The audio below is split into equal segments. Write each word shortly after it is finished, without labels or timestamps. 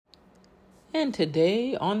And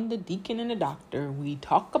today on The Deacon and the Doctor, we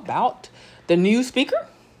talk about the new speaker.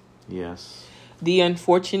 Yes. The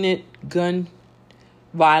unfortunate gun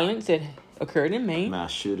violence that occurred in Maine.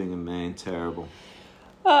 Mass shooting in Maine, terrible.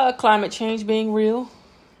 Climate change being real.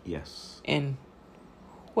 Yes. And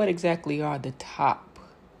what exactly are the top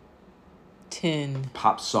 10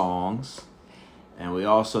 pop songs? And we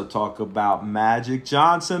also talk about Magic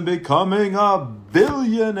Johnson becoming a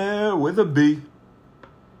billionaire with a B.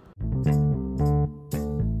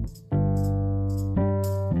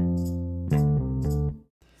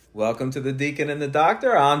 Welcome to The Deacon and the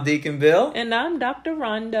Doctor. I'm Deacon Bill. And I'm Dr.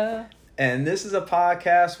 Rhonda. And this is a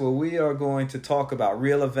podcast where we are going to talk about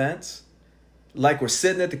real events like we're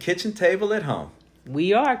sitting at the kitchen table at home.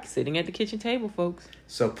 We are sitting at the kitchen table, folks.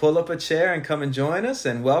 So pull up a chair and come and join us.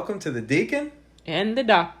 And welcome to The Deacon and the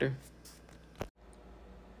Doctor.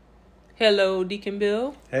 Hello, Deacon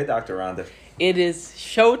Bill. Hey, Dr. Rhonda. It is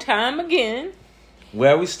showtime again.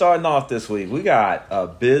 Where are we starting off this week? We got a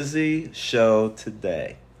busy show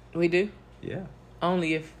today. We do? Yeah.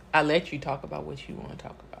 Only if I let you talk about what you want to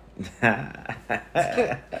talk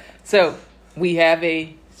about. So, we have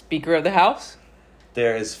a Speaker of the House.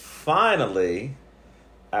 There is finally,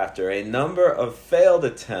 after a number of failed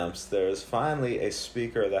attempts, there is finally a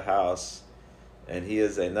Speaker of the House. And he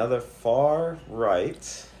is another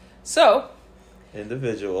far-right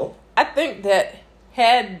individual. I think that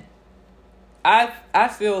I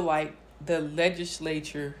feel like the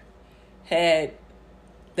legislature had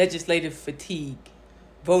legislative fatigue,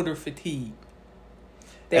 voter fatigue.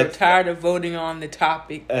 They were tired of voting on the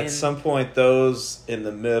topic. At some point, those in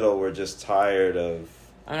the middle were just tired of.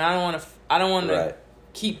 And I don't want to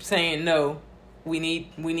keep saying no. We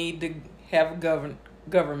need to have a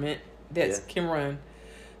government that can run.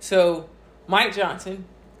 So Mike Johnson,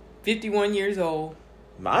 51 years old,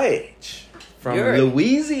 my age, from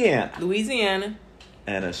Louisiana,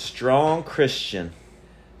 and a strong Christian.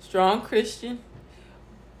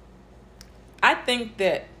 I think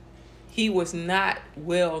that he was not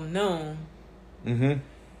well known. Mm-hmm.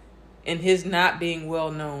 And his not being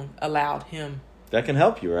well known allowed him. That can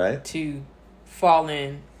help you, right? To fall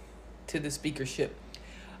in to the speakership.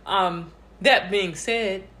 That being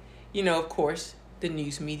said, of course, the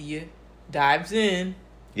news media dives in.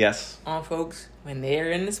 Yes. On folks when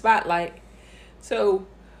they're in the spotlight. So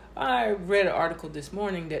I read an article this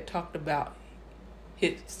morning that talked about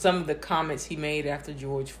some of the comments he made after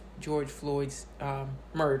George Floyd's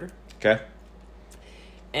murder. Okay.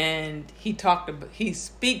 And he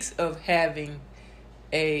speaks of having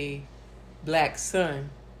a black son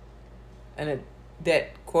and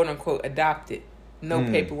that quote unquote adopted. No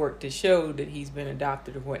paperwork to show that he's been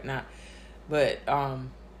adopted or whatnot. But and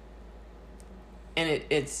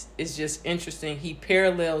it's just interesting. He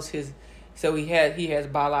parallels he has a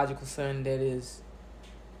biological son that is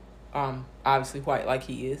obviously white like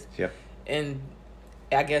he is. Yeah. And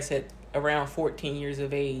I guess at around 14 years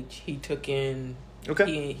of age, he took in.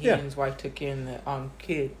 Okay. He and his wife took in the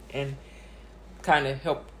kid and kind of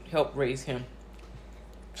helped raise him.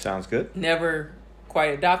 Sounds good. Never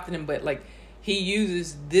quite adopted him, but like he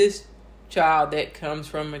uses this child that comes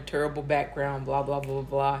from a terrible background, blah blah blah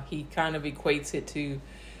blah. He kind of equates it to,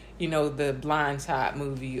 the Blind Side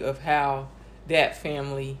movie of how that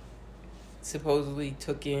family supposedly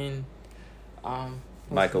took in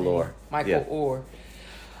Michael Orr. Orr.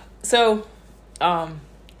 So,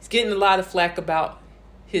 he's getting a lot of flack about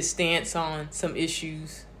his stance on some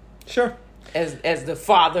issues. Sure. As the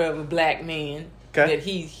father of a black man. Okay. That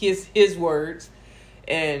his words,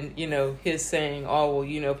 and his saying, "Oh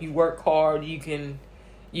well, if you work hard, you can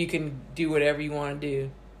do whatever you want to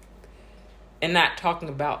do," and not talking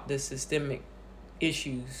about the systemic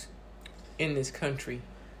issues in this country.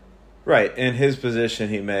 Right. In his position,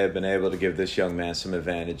 he may have been able to give this young man some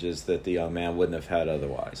advantages that the young man wouldn't have had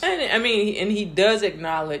otherwise. And he does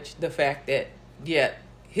acknowledge the fact that,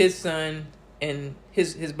 his son and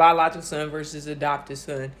his biological son versus adopted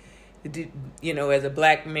son, as a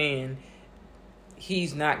black man,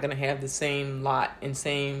 he's not going to have the same lot and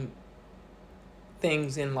same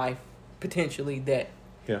things in life, potentially, that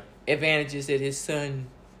advantages that his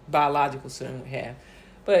biological son would have.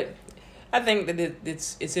 But I think that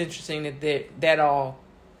it's interesting that all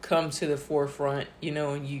comes to the forefront,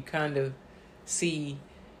 and you kind of see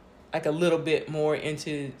like a little bit more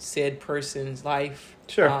into said person's life.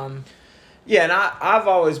 Sure. And I've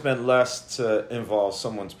always been less to involve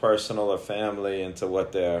someone's personal or family into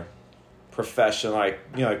what their profession,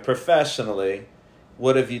 professionally,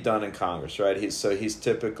 what have you done in Congress, right? He's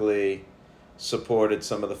typically supported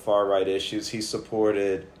some of the far right issues. He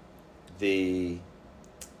supported the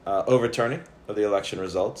overturning of the election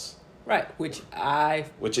results. Right, Which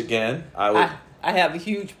again, I have a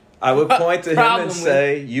huge I would point to him and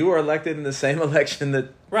say, with, you were elected in the same election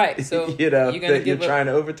that right. So that you're trying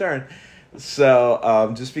to overturn.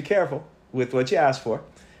 So just be careful with what you ask for.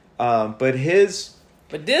 But his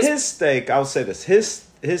take, I'll say this,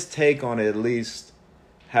 his take on it at least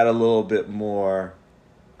had a little bit more.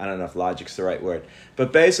 I don't know if logic's the right word,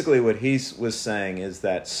 but basically what he was saying is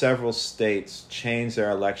that several states changed their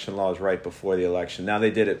election laws right before the election. Now they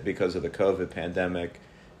did it because of the COVID pandemic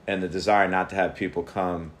and the desire not to have people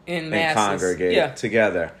come and congregate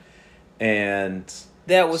together. And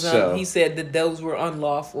that was he said that those were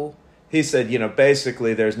unlawful. He said,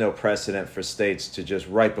 basically there's no precedent for states to just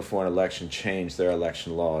right before an election change their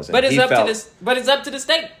election laws. And but it's up to the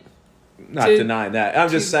state. Not denying that. I'm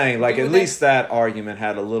just saying, like, at least that argument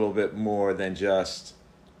had a little bit more than just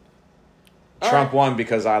Trump won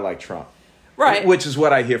because I like Trump. Right. Which is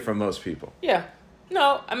what I hear from most people. Yeah.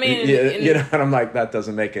 No, I mean... and I'm like, that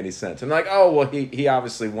doesn't make any sense. I'm like, oh, well, he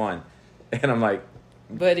obviously won. And I'm like...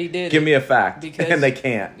 But he did. Give me a fact. And they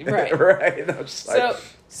can't. Right. Right? I'm just like,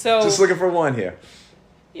 so... Just looking for one here.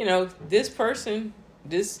 This person...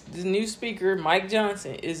 This new speaker, Mike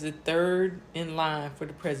Johnson, is the third in line for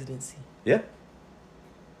the presidency. Yeah.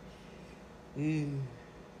 And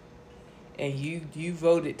you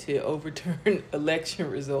voted to overturn election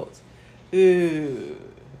results. Kind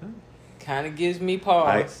of gives me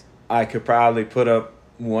pause. I could probably put up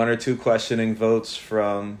one or two questioning votes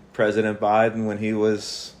from President Biden when he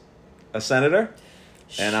was a senator.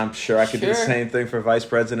 And I'm sure I could do the same thing for Vice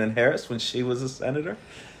President Harris when she was a senator.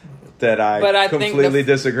 That I completely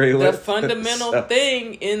disagree with. The fundamental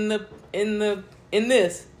thing in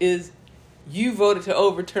this is you voted to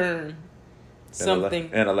overturn something,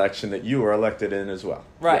 an election that you were elected in as well.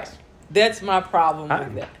 Right. Yes. That's my problem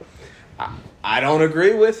with that. I don't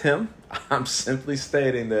agree with him. I'm simply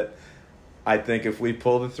stating that I think if we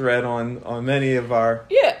pull the thread on many of our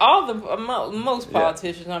most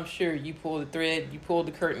politicians, I'm sure you pull the thread, you pull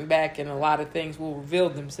the curtain back, and a lot of things will reveal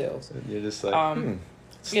themselves. And you're just like,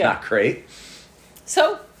 it's not great.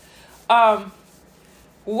 So,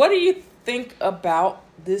 what do you think about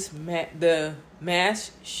this the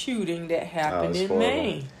mass shooting that happened in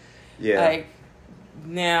Maine? Yeah.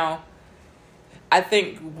 Now, I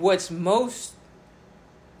think what's most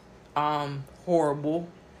horrible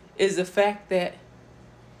is the fact that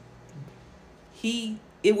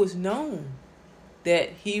it was known that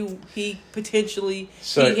he potentially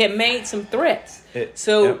he had made some threats.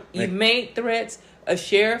 You made threats. The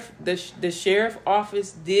sheriff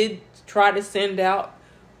office did try to send out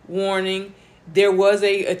warning. There was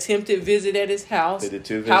a attempted visit at his house. They did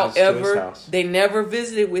 2 visits to his house. They never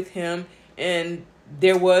visited with him, and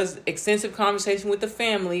there was extensive conversation with the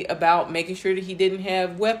family about making sure that he didn't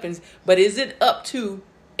have weapons. But is it up to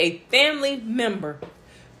a family member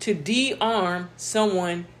to de-arm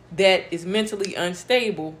someone that is mentally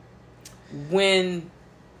unstable when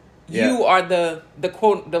you are the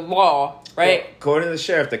quote the law, right? Well, according to the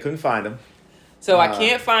sheriff, they couldn't find him. So I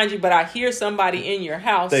can't find you, but I hear somebody in your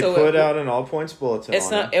house. They put out an all points bulletin on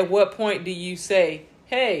him. At what point do you say,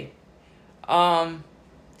 "Hey, I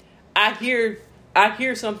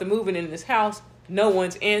hear something moving in this house. No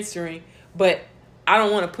one's answering, but I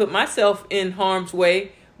don't want to put myself in harm's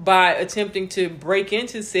way by attempting to break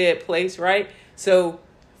into said place, right?" So,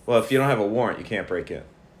 well, if you don't have a warrant, you can't break in.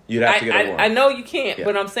 You'd have to get a warrant. I know you can't,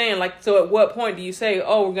 but I'm saying, so at what point do you say,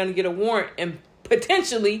 "Oh, we're going to get a warrant," and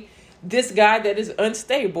potentially this guy that is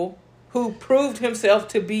unstable, who proved himself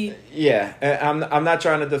to be... Yeah, and I'm not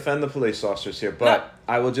trying to defend the police officers here, but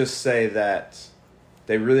I will just say that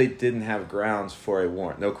they really didn't have grounds for a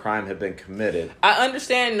warrant. No crime had been committed. I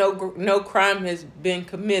understand no crime has been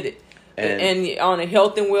committed. And on a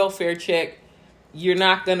health and welfare check, you're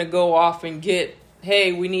not going to go off and get,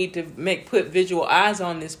 hey, we need to put visual eyes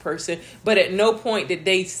on this person. But at no point did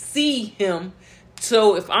they see him.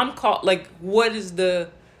 So if I'm called, what is the...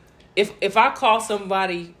 If I call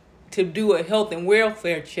somebody to do a health and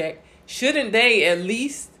welfare check, shouldn't they at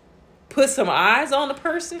least put some eyes on the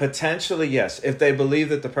person? Potentially, yes. If they believe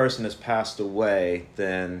that the person has passed away,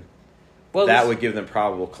 then that would give them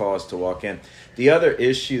probable cause to walk in. The other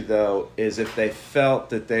issue, though, is if they felt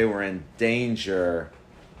that they were in danger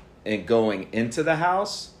in going into the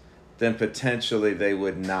house, then potentially they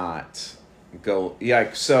would not go.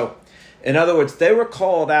 Yeah, so... In other words, they were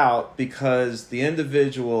called out because the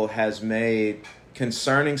individual has made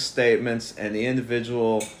concerning statements and the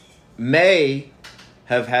individual may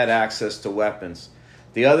have had access to weapons.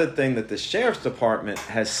 The other thing that the sheriff's department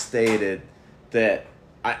has stated that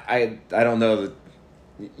I don't know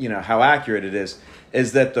how accurate it is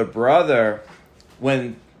that the brother,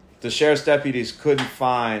 when the sheriff's deputies couldn't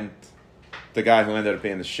find the guy who ended up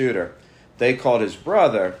being the shooter. They called his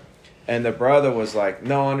brother, and the brother was like,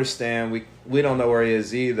 no, understand, we don't know where he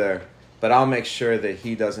is either, but I'll make sure that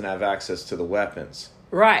he doesn't have access to the weapons.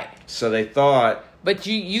 Right. So they thought... But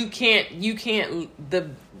you can't,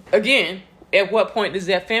 again, at what point is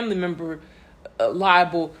that family member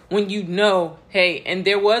liable when you know, hey, and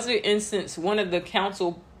there was an instance, one of the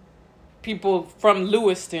council people from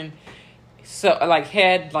Lewiston, has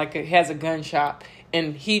a gun shop,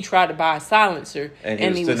 and he tried to buy a silencer,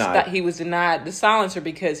 and he was denied the silencer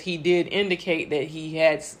because he did indicate that he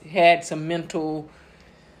had some mental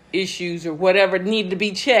issues or whatever needed to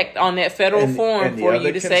be checked on that federal form for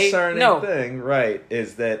you to say no. The other concerning thing, right,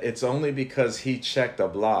 is that it's only because he checked a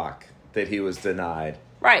block that he was denied.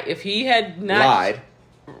 Right. If he had not lied.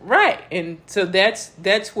 Right. And so that's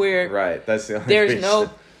where right. That's the only there's reason. no.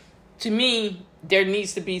 To me, there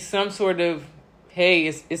needs to be some sort of, hey,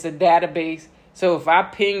 it's a database. So if I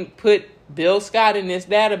put Bill Scott in this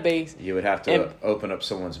database, you would have to open up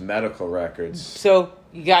someone's medical records. So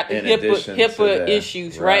you got the HIPAA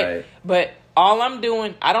issues, right? But all I'm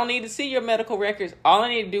doing, I don't need to see your medical records. All I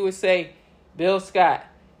need to do is say, Bill Scott,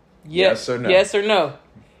 yes or no. Yes or no.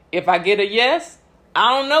 If I get a yes,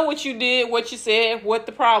 I don't know what you did, what you said, what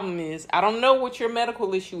the problem is. I don't know what your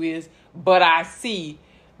medical issue is, but I see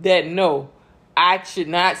that no, I should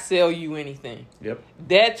not sell you anything. Yep.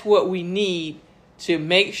 That's what we need to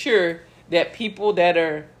make sure that people that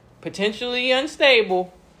are potentially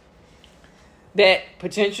unstable, that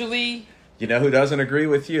potentially... You know who doesn't agree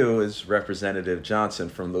with you is Representative Johnson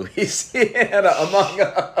from Louisiana, among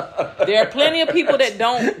others. There are plenty of people that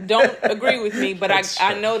don't agree with me, but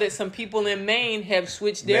I know that some people in Maine have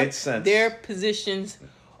switched their positions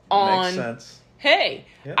on, Makes sense. Hey,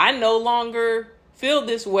 yep. I no longer feel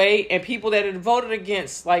this way, and people that have voted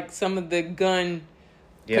against like some of the gun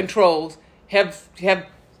controls have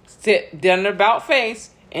done an about face,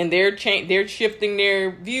 and they're shifting their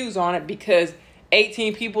views on it because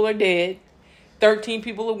 18 people are dead, 13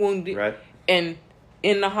 people are wounded, right, and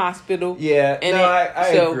in the hospital. Yeah, and I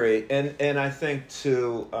agree, and I think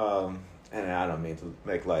too, and I don't mean to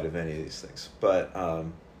make light of any of these things, but I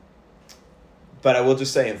will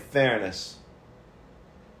just say, in fairness,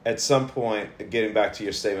 at some point, getting back to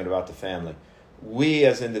your statement about the family, we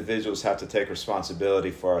as individuals have to take responsibility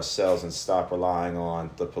for ourselves and stop relying on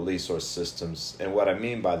the police or systems. And what I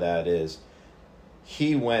mean by that is,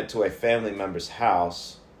 he went to a family member's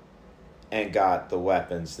house and got the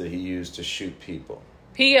weapons that he used to shoot people.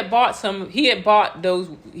 He had bought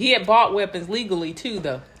weapons legally too,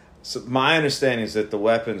 though. So my understanding is that the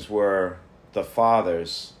weapons were the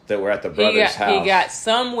father's that were at the brother's house. He got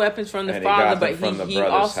some weapons from the father, but he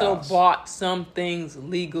also bought some things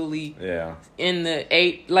legally. Yeah. In the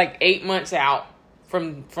 8 months out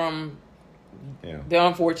from the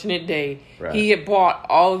unfortunate day. Right. He had bought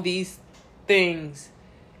all of these things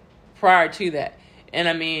prior to that. And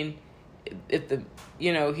I mean,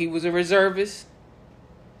 he was a reservist,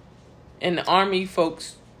 and the Army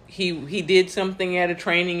folks, he did something at a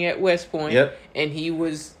training at West Point. Yep. And he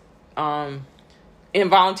was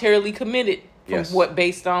involuntarily committed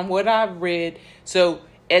based on what I've read. So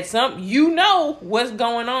at what's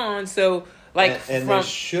going on. So there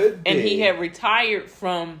should be, and he had retired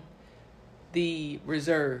from the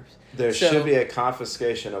reserves. There should be a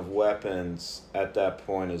confiscation of weapons at that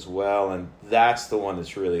point as well, and that's the one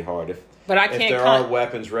that's really hard. If there are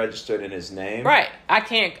weapons registered in his name, right? I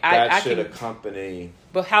can't. That should accompany.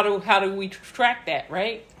 But how do we track that,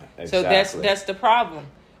 right? Exactly. So that's the problem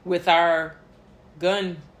with our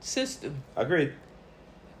gun system. Agreed.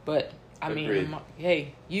 But I mean,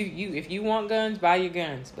 hey, you if you want guns, buy your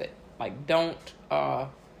guns, but don't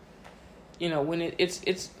when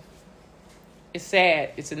it's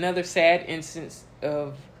sad. It's another sad instance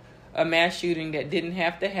of a mass shooting that didn't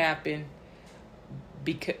have to happen.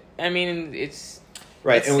 Because it's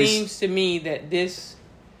right. It seems to me that this.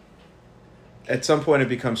 At some point, it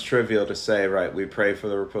becomes trivial to say, right, we pray for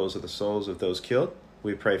the repose of the souls of those killed.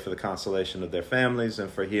 We pray for the consolation of their families and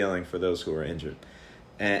for healing for those who are injured.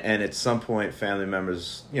 And at some point, family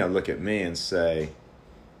members, look at me and say,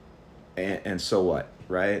 and so what,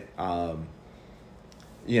 right?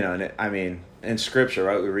 In Scripture,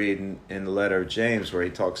 right, we read in the letter of James where he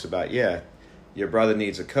talks about, your brother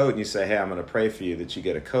needs a coat, and you say, hey, I'm going to pray for you that you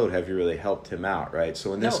get a coat. Have you really helped him out, right?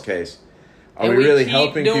 So in this case, are we really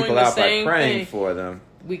helping people out by praying for them?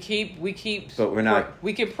 We keep, but we're not.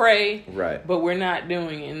 We can pray, right? But we're not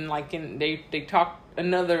doing. And they talked,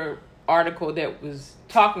 another article that was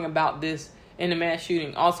talking about this in the mass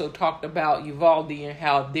shooting also talked about Uvalde and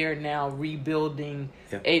how they're now rebuilding.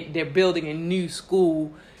 Yeah. They're building a new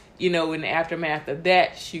school, in the aftermath of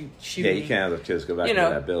that shooting. Yeah, you can't have the kids go back to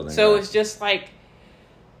that building. So right? it's just like,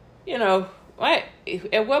 what?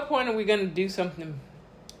 At what point are we going to do something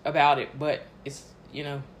about it? But it's,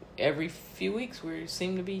 every few weeks we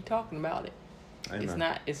seem to be talking about it.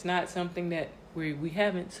 Amen. It's not something that we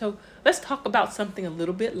haven't. So let's talk about something a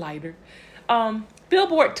little bit lighter.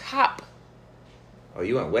 Billboard top. Oh,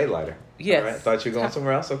 you went way lighter. Yes. All right. Thought you were going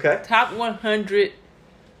somewhere else. Okay. Top 100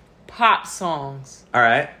 pop songs. All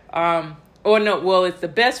right. It's the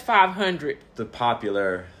best 500. The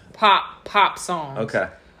popular pop songs. Okay.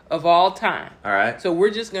 Of all time. All right. So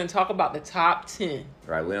we're just going to talk about the top 10.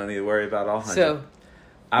 Right. We don't need to worry about all 100. So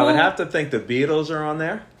I would have to think the Beatles are on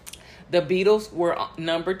there. The Beatles were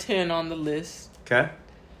number 10 on the list. Okay.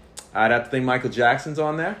 I'd have to think Michael Jackson's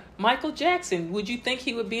on there. Michael Jackson. Would you think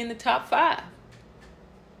he would be in the top 5?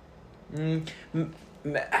 I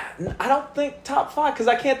don't think top 5 because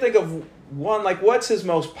I can't think of one. Like, what's his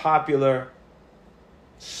most popular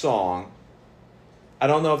song? I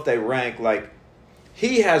don't know if they rank. Like,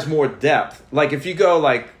 he has more depth. Like, if you go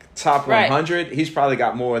like top 100, he's probably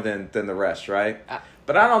got more than the rest, right?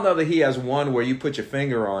 But I don't know that he has one where you put your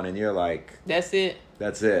finger on and you're like, that's it.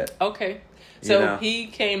 That's it. Okay. So he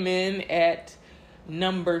came in at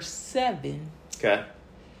number 7. Okay.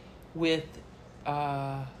 With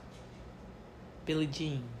Billie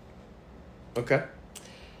Jean. Okay.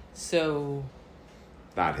 So.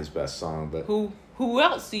 Not his best song, but. Who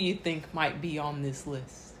else do you think might be on this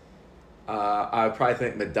list? I probably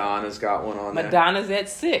think Madonna's got one on there. Madonna's at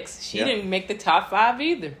 6. She didn't make the top 5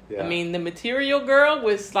 either. Yeah. I mean, the Material Girl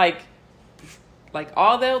was like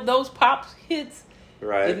all those pop hits.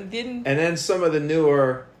 Right. Didn't. And then some of the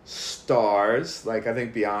newer stars, like I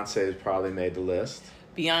think Beyonce has probably made the list.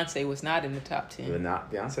 Beyonce was not in the top 10.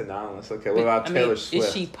 Beyonce not on the list. Okay, what about Taylor Swift?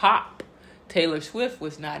 Is she pop? Taylor Swift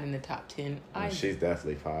was not in the top 10 either. She's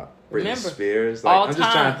definitely pop. Remember, Britney Spears. Like, I'm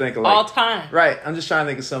just trying to think of all time. Right. I'm just trying to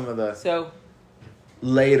think of some of the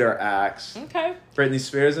later acts. Okay. Britney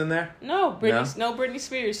Spears in there? No, Britney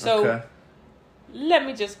Spears. So let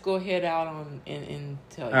me just go ahead out on and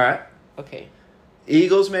tell you. All right. Okay.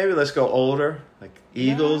 Eagles, maybe. Let's go older. Like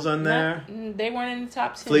Eagles on there. They weren't in the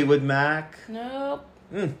top 10. Fleetwood Mac. Nope.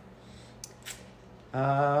 Who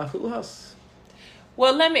else?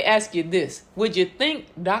 Well, let me ask you this. Would you think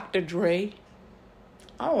Dr. Dre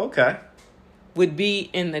would be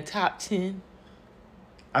in the top 10?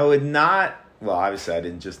 I would not. Well, obviously, I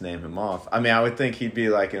didn't just name him off. I mean, I would think he'd be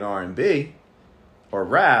like an R&B or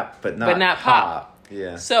rap, but not pop.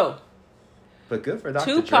 Yeah. So. But good for Dr.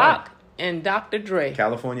 Dre. Tupac and Dr. Dre.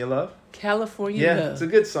 California Love? California Love. Yeah, it's a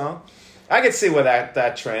good song. I could see where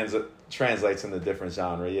that translates into different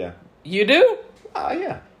genre, yeah. You do?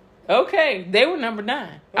 Yeah. Okay, they were number 9.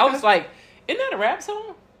 Okay. I was like, isn't that a rap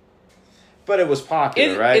song? But it was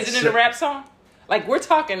popular, right? Isn't it a rap song? Like, we're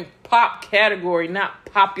talking pop category, not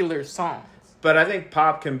popular songs. But I think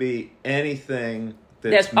pop can be anything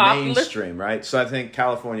that's mainstream, right? So I think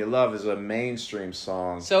California Love is a mainstream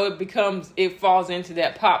song. So it falls into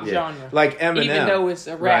that pop genre. Like Eminem. Even though it's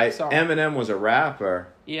a rap song. Eminem was a rapper.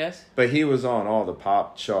 Yes. But he was on all the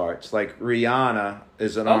pop charts. Like Rihanna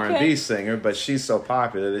is an R&B singer, but she's so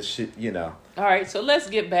popular that she, All right, so let's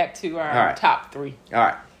get back to our top 3. All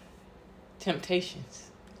right. Temptations.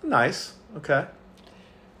 Nice. Okay.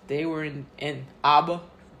 They were in ABBA.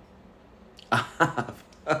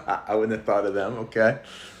 I wouldn't have thought of them. Okay.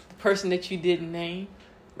 The person that you didn't name.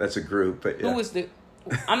 That's a group, but yeah. Who was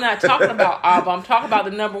I'm not talking about ABBA. I'm talking about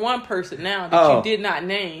the number 1 person now that you did not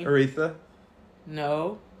name. Aretha?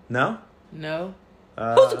 No. No? No.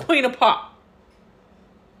 Who's the queen of pop?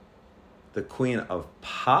 The queen of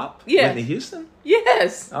pop? Yes. Whitney Houston?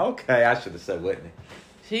 Yes. Okay, I should have said Whitney.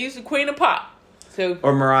 She's the queen of pop. So.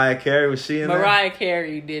 Or Mariah Carey, was she in there? Mariah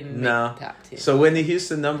Carey didn't make the top 10. So Whitney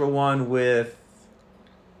Houston number 1 with...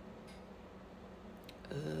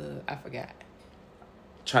 I forgot.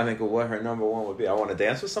 Trying to think of what her number 1 would be. I Want to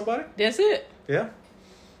Dance with Somebody? That's it. Yeah.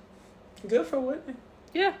 Good for Whitney.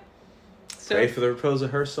 Yeah. So, pray for the repose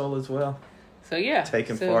of her soul as well. So yeah.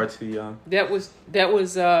 Taken far too young. That was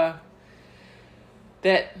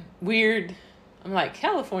that weird. I'm like,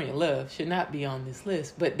 California Love should not be on this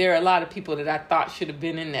list. But there are a lot of people that I thought should have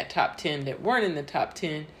been in that top 10 that weren't in the top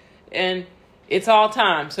 10. And it's all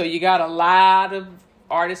time. So you got a lot of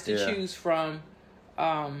artists to choose from.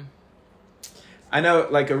 I know,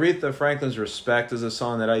 like, Aretha Franklin's Respect is a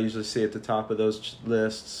song that I usually see at the top of those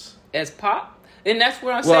lists. As pop? And that's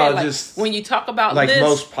what I'm saying. Like, when you talk about like lists,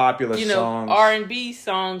 most popular songs, R&B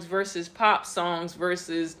songs versus pop songs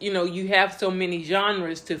versus, you have so many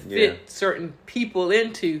genres to fit certain people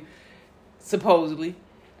into, supposedly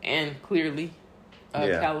and clearly.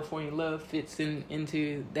 California Love fits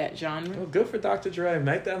into that genre. Well, good for Dr. Dre.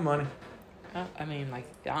 Make that money. I mean, like,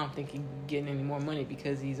 I don't think he's getting any more money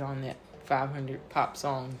because he's on that 500 pop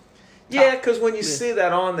song. Yeah, because when you see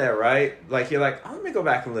that on there, right? Like, you're like, oh, let me go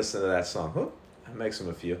back and listen to that song. Whoop, that makes him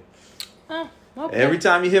a few. Oh, okay. Every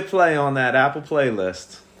time you hit play on that Apple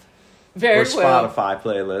playlist. Very or Spotify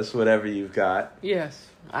playlist, whatever you've got. Yes,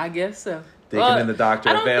 I guess so. Deacon and the Doctor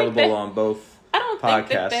available on both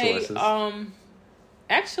podcast sources.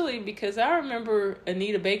 Actually, because I remember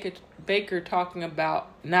Anita Baker talking about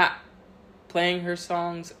not playing her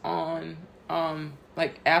songs on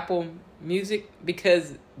like Apple Music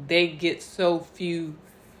because they get so few,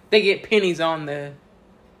 they get pennies on the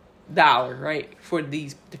dollar, right, for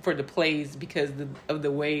the plays because of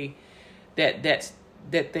the way that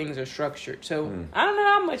things are structured. So I don't know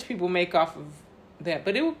how much people make off of that,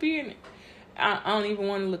 but it would be I don't even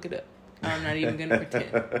want to look it up. I'm not even going to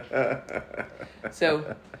pretend.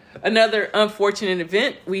 So another unfortunate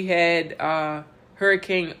event, we had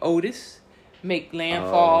Hurricane Otis make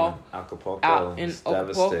landfall out in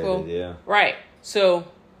Acapulco. Yeah. Right. So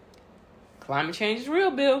climate change is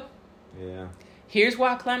real, Bill. Yeah. Here's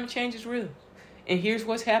why climate change is real. And here's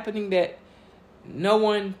what's happening that no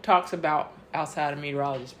one talks about outside of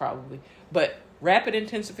meteorologists probably. But rapid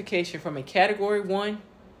intensification from a Category 1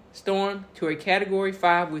 storm to a Category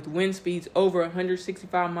 5 with wind speeds over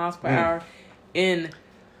 165 miles per hour in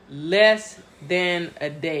less than a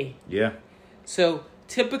day. Yeah. So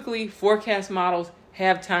typically forecast models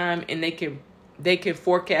have time and they can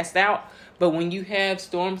forecast out. But when you have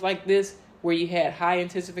storms like this where you had high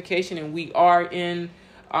intensification and we are in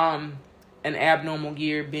an abnormal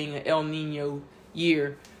year being an El Nino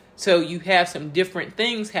year, so you have some different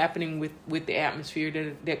things happening with the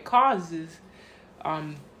atmosphere that causes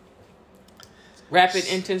rapid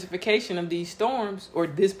intensification of these storms, or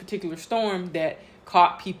this particular storm that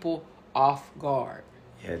caught people off guard.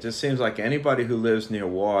 Yeah, it just seems like anybody who lives near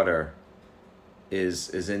water is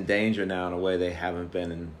in danger now in a way they haven't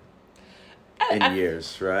been in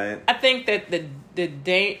years, right? I think that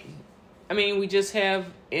we just have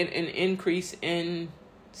an increase in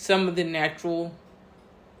some of the natural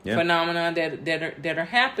phenomena that are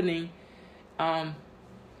happening.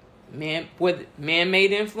 With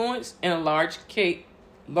man-made influence in a large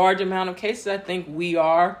amount of cases, I think we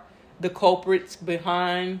are the culprits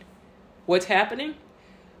behind what's happening,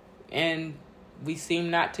 and we seem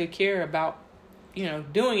not to care about,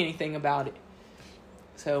 doing anything about it.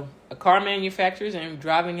 So, car manufacturers and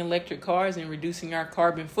driving electric cars and reducing our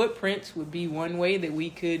carbon footprints would be one way that we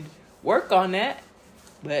could work on that,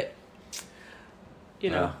 but.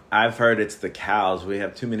 I've heard it's the cows. We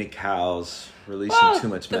have too many cows releasing too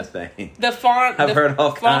much methane. I've heard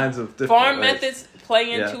all kinds of different farm ways. methods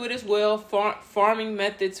play into it as well. Farming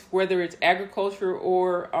methods, whether it's agriculture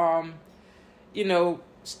or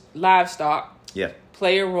livestock,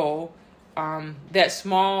 play a role. That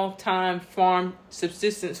small time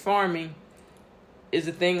subsistence farming is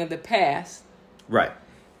a thing of the past. Right.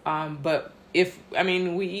 But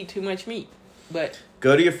we eat too much meat. But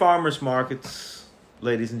go to your farmers markets.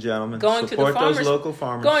 Ladies and gentlemen, support those local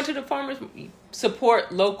farmers. Going to the farmers,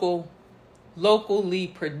 support locally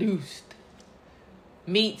produced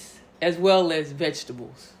meats as well as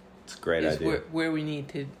vegetables. It's a great idea. What we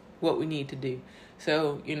need to do.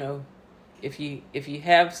 So if you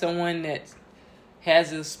have someone that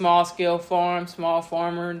has a small scale farm, small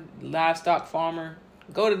farmer, livestock farmer,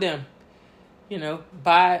 go to them.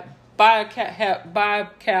 Buy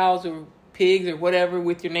cows or pigs or whatever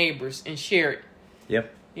with your neighbors and share it.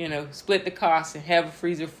 Yep. Split the cost and have a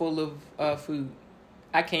freezer full of food.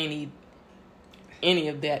 I can't eat any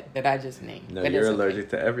of that I just named. No, you're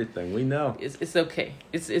allergic to everything. We know. It's okay.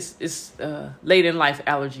 It's late in life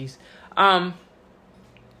allergies.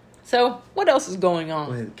 So what else is going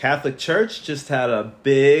on? Catholic Church just had a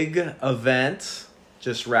big event,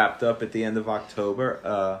 just wrapped up at the end of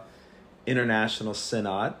October. International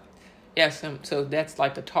Synod. Yes. So that's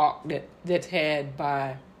like a talk that's had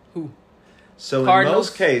by who? So Cardinals? In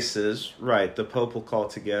most cases, right, the Pope will call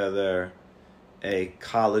together a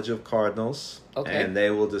college of cardinals, and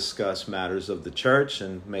they will discuss matters of the church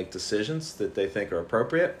and make decisions that they think are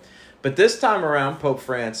appropriate. But this time around, Pope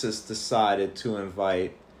Francis decided to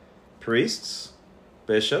invite priests,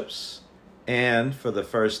 bishops, and for the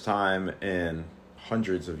first time in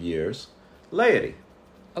hundreds of years, laity.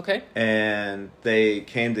 Okay. And they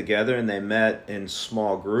came together and they met in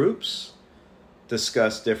small groups,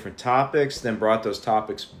 discussed different topics, then brought those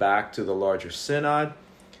topics back to the larger synod,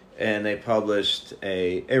 and they published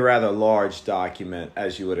a rather large document,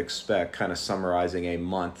 as you would expect, kind of summarizing a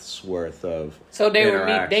month's worth of So they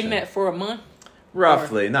met for a month?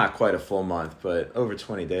 Roughly, not quite a full month, but over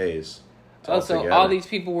 20 days. So all these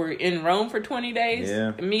people were in Rome for 20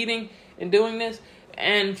 days, meeting and doing this.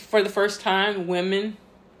 And for the first time, women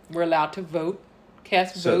were allowed to vote,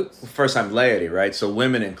 cast votes. First time laity, right? So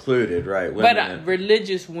women included, right? Women but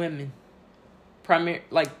religious women,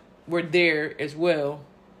 were there as well.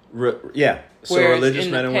 So religious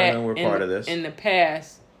men and women were part of this. In the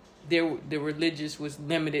past, the religious was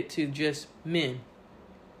limited to just men.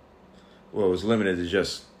 Well, it was limited to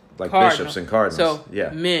just bishops and cardinals.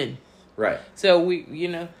 So men. Right. So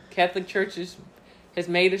Catholic Church has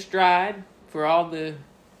made a stride for all the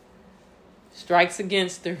strikes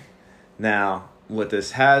against her. Now, what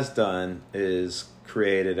this has done is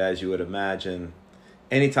created, as you would imagine,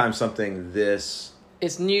 anytime something this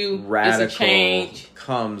it's new, radical it's a change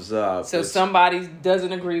comes up. So somebody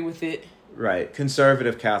doesn't agree with it. Right.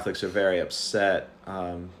 Conservative Catholics are very upset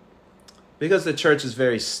because the church is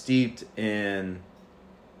very steeped in,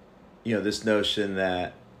 this notion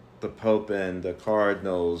that the Pope and the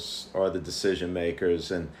cardinals are the decision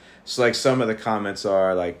makers. And so some of the comments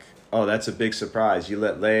are like, oh, that's a big surprise. You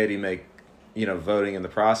let laity make, voting in the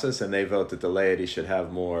process, and they vote that the laity should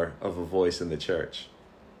have more of a voice in the church.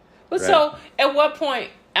 But right? So at what point,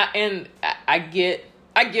 and I get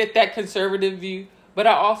that conservative view, but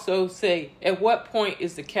I also say, at what point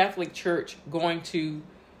is the Catholic Church going to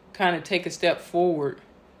kind of take a step forward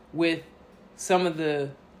with some of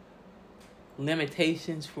the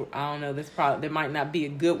limitations for, I don't know, that might not be a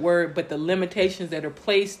good word, but the limitations that are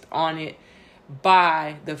placed on it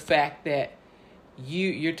by the fact that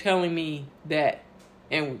you're telling me that,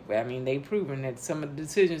 and I mean, they've proven that some of the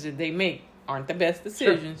decisions that they make aren't the best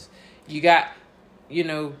decisions. Sure. You got,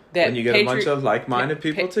 that when you get a bunch of like-minded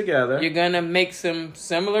people together, you're going to make some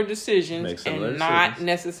similar decisions not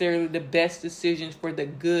necessarily the best decisions for the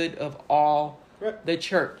good of all the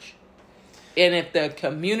church. And if the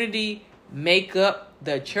community make up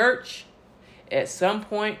the church, at some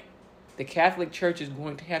point, the Catholic Church is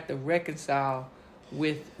going to have to reconcile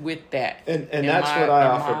with that. And that's what I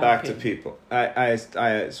offer back to people. I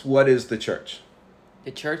what is the church?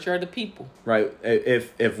 The church are the people. Right.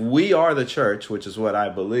 If we are the church, which is what I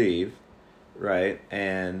believe, right,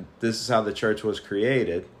 and this is how the church was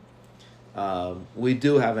created, we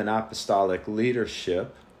do have an apostolic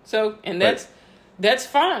leadership. So, and that's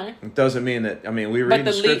fine. It doesn't mean that, we read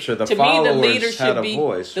in Scripture, the followers had a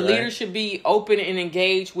voice, the leader should be open and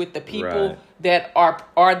engaged with the people that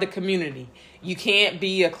are the community. You can't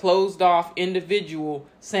be a closed-off individual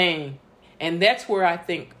saying, and that's where I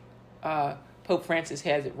think Pope Francis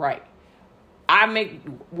has it right.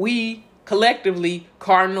 We collectively,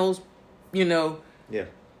 cardinals, and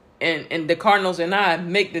the cardinals and I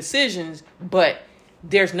make decisions, but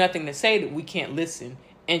there's nothing to say that we can't listen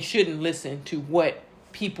and shouldn't listen to what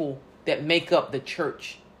people that make up the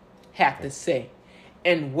church have to say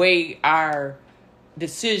and weigh our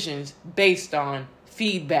decisions based on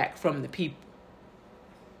feedback from the people.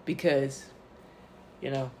 Because,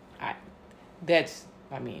 that's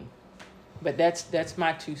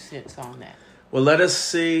my 2 cents on that. Well, let us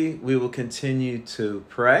see. We will continue to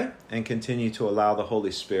pray and continue to allow the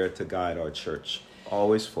Holy Spirit to guide our church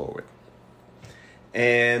always forward.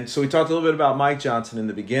 And so we talked a little bit about Mike Johnson in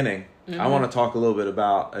the beginning. Mm-hmm. I want to talk a little bit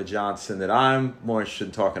about a Johnson that I'm more interested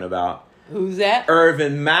in talking about. Who's that?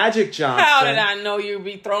 Irvin Magic Johnson. How did I know you'd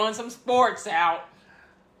be throwing some sports out?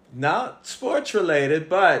 Not sports related,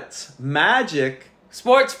 but Magic.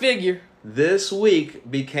 Sports figure. This week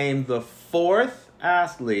became the 4th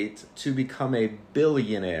athlete to become a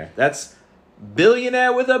billionaire. That's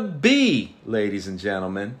billionaire with a B, ladies and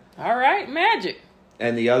gentlemen. All right, Magic.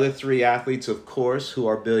 And the other 3 athletes, of course, who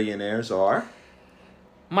are billionaires are?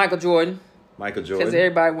 Michael Jordan. Because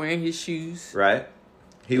everybody wearing his shoes. Right.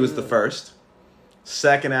 He was the first.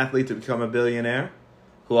 Second athlete to become a billionaire,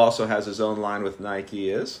 who also has his own line with Nike,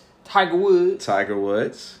 is? Tiger Woods. Tiger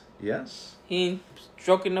Woods, yes. He ain't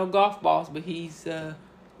stroking no golf balls, but he's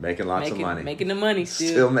making lots of money. Making the money still.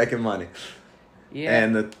 Still making money. Yeah.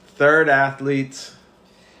 And the third athlete.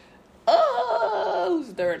 Who's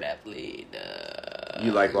the third athlete?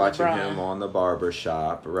 You like watching LeBron. him on the barber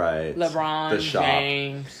shop, right? LeBron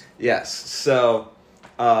James. Yes. So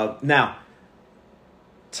now,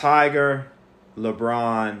 Tiger,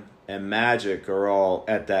 LeBron, and Magic are all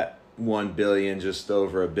at that $1 billion, just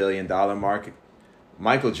over $1 billion market.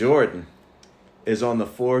 Michael Jordan is on the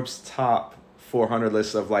Forbes top 400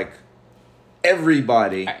 list of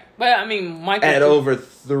everybody. But Michael at over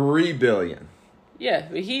 $3 billion. Yeah,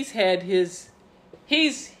 but he's had his.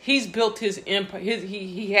 He's built his empire.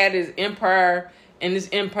 He had his empire, and his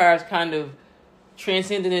empire's kind of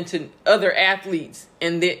transcended into other athletes,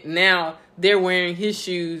 and that now they're wearing his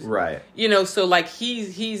shoes. Right. You know, so like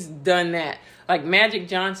he's done that. Like Magic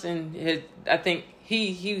Johnson, I think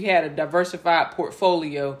he had a diversified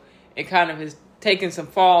portfolio and kind of has taken some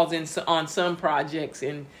falls on some projects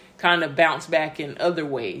and kind of bounced back in other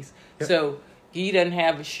ways. Yep. So he doesn't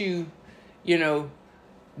have a shoe, you know,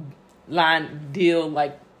 line deal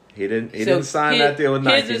like he didn't sign that deal with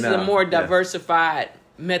Nike. His is a more diversified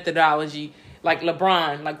methodology. Like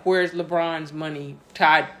LeBron, like where's LeBron's money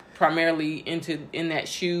tied primarily in that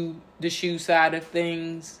the shoe side of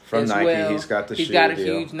things from as Nike? Well. He's got a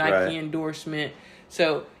huge Nike endorsement.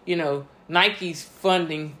 So you know Nike's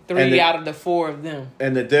funding 3 out of the 4 of them.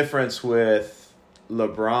 And the difference with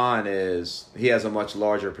LeBron is he has a much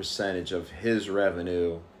larger percentage of his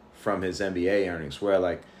revenue from his NBA earnings, where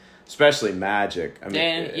like especially Magic, I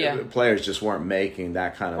mean, players just weren't making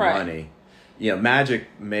that kind of money. You know, Magic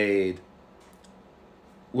made.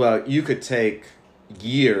 Well, you could take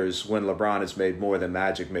years when LeBron has made more than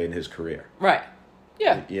Magic made in his career. Right.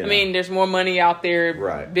 Yeah. You know? I mean, there's more money out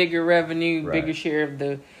there, bigger revenue, bigger share of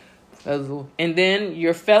the puzzle. And then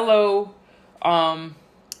your fellow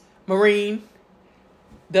Marine,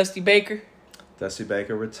 Dusty Baker. Dusty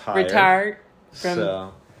Baker retired.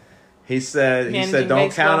 So he said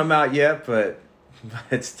don't count him out yet, but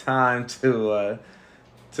it's time to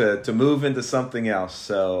move into something else.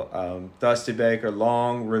 So Dusty Baker,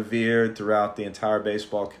 long revered throughout the entire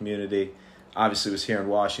baseball community, obviously was here in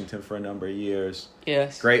Washington for a number of years.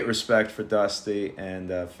 Yes. Great respect for Dusty,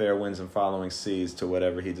 and fair winds and following seas to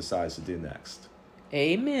whatever he decides to do next.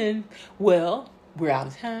 Amen. Well, we're out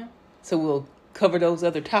of time, so we'll cover those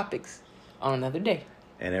other topics on another day.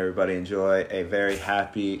 And everybody enjoy a very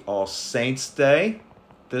happy All Saints Day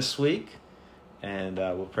this week. And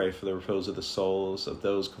we'll pray for the repose of the souls of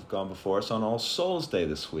those who've gone before us on All Souls Day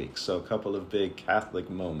this week. So a couple of big Catholic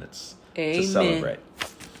moments to celebrate.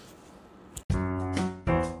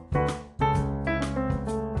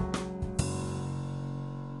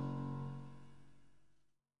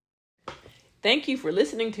 Thank you for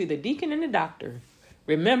listening to The Deacon and the Doctor.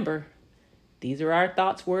 Remember, these are our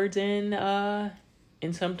thoughts, words, and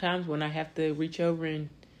sometimes when I have to reach over and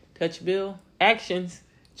touch Bill, actions.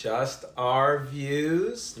 Just our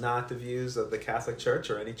views, not the views of the Catholic Church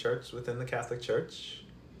or any church within the Catholic Church.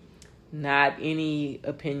 Not any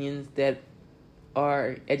opinions that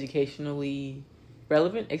are educationally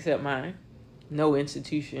relevant except mine. No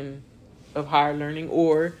institution of higher learning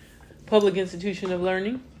or public institution of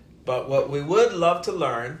learning. But what we would love to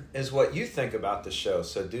learn is what you think about the show.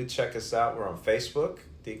 So do check us out. We're on Facebook,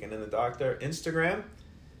 Deacon and the Doctor, Instagram.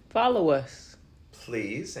 Follow us.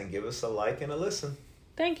 Please, and give us a like and a listen.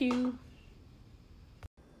 Thank you.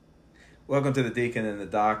 Welcome to the Deacon and the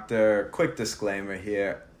Doctor. Quick disclaimer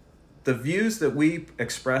here. The views that we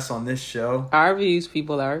express on this show... Our views,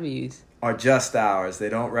 people, our views. ...are just ours. They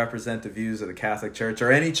don't represent the views of the Catholic Church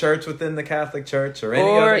or any church within the Catholic Church or any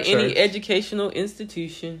other church. Or any educational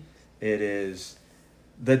institution. It is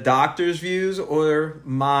the doctor's views or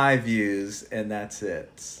my views, and that's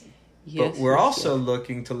it. Yes, but we're also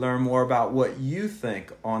looking to learn more about what you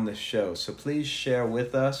think on the show. So please share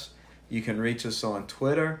with us. You can reach us on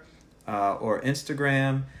Twitter or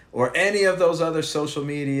Instagram or any of those other social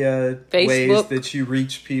media ways that you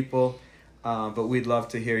reach people. But we'd love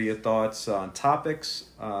to hear your thoughts on topics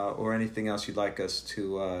or anything else you'd like us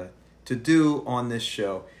to do on this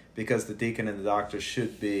show, because the Deacon and the Doctor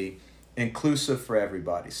should be inclusive for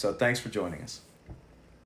everybody. So thanks for joining us.